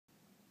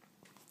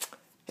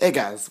Hey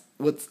guys,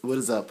 what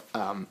is up?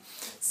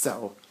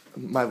 So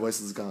my voice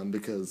is gone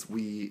because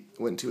we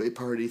went to a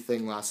party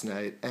thing last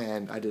night,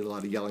 and I did a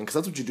lot of yelling because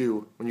that's what you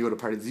do when you go to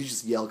parties. You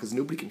just yell because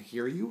nobody can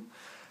hear you.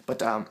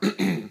 But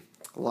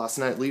last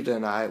night, Lita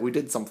and I, we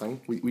did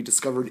something. We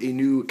discovered a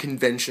new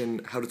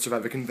convention, how to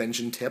survive a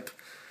convention tip.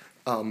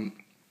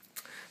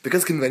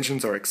 Because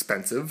conventions are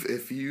expensive,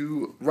 if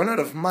you run out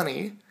of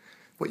money,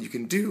 what you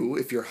can do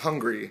if you're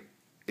hungry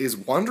is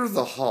wander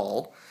the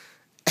hall.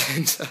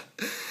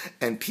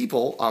 And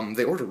people,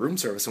 they order room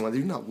service, and when they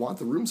do not want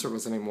the room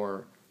service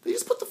anymore, they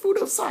just put the food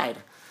outside.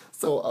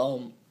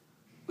 So,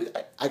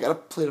 I got a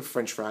plate of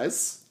French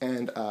fries,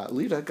 and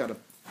Lita got a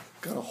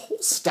whole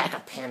stack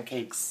of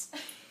pancakes,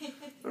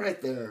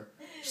 right there,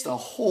 just a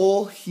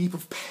whole heap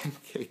of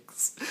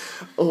pancakes.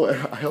 Oh,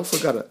 and I also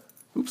got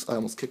oops, I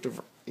almost kicked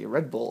over a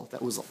Red Bull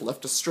that was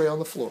left astray on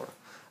the floor.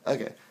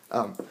 Okay,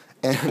 and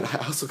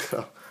I also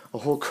got a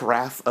whole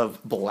carafe of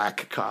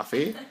black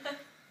coffee,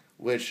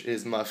 which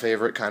is my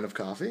favorite kind of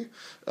coffee.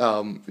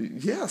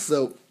 Yeah,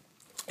 so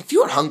if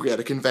you are hungry at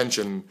a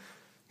convention,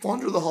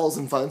 wander the halls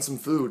and find some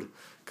food,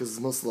 because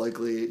most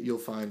likely you'll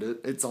find it.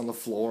 It's on the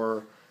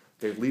floor.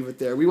 They leave it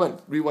there. We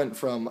went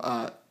from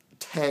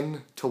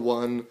 10 to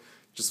 1,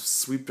 just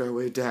sweeped our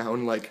way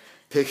down, like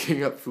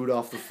picking up food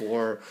off the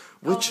floor.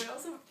 Which we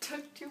also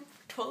took 2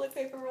 toilet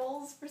paper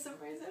rolls for some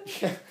reason.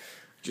 Yeah.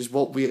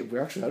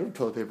 We're actually out of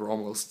toilet paper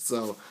almost,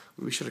 so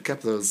we should have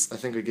kept those. I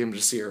think we gave them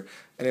to Sear.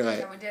 Anyway.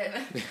 Yeah,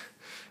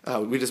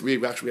 we did.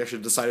 We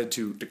actually decided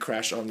to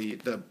crash on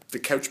the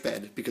couch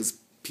bed because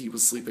Pete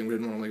was sleeping. We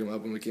didn't want to wake him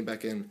up when we came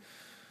back in.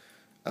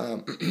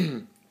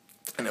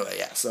 Anyway,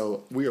 yeah.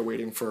 So we are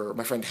waiting for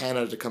my friend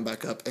Hannah to come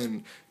back up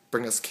and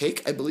bring us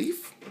cake, I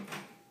believe.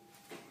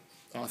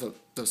 Oh, I thought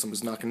someone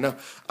was knocking. No.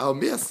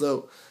 Yeah.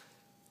 So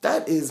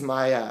that is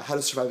my how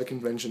to survive a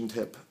convention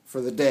tip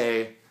for the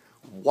day.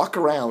 Walk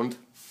around.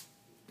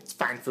 It's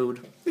fine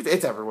food.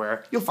 It's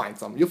everywhere. You'll find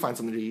some. You'll find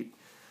something to eat.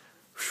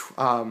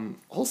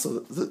 Also,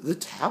 the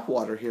tap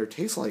water here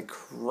tastes like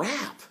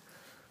crap,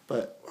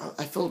 but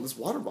I filled this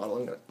water bottle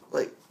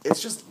and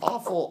it's just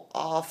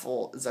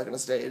awful. Is that gonna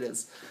stay? It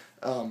is.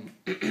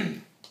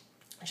 It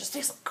just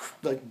tastes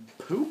like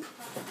poop.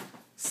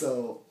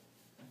 So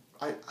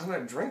I'm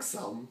gonna drink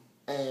some,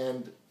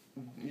 and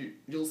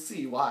you'll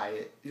see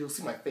why. You'll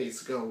see my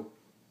face go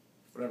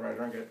whenever I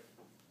drink it.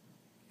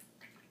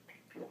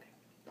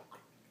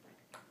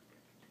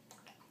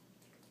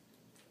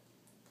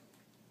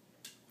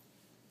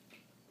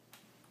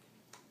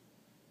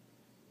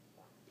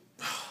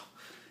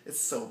 It's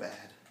so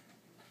bad.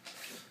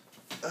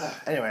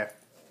 Anyway,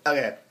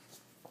 okay.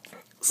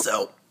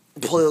 So,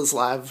 Playlist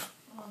Live.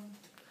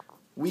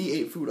 We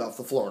ate food off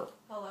the floor.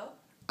 Hello?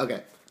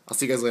 Okay, I'll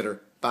see you guys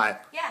later. Bye.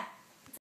 Yeah.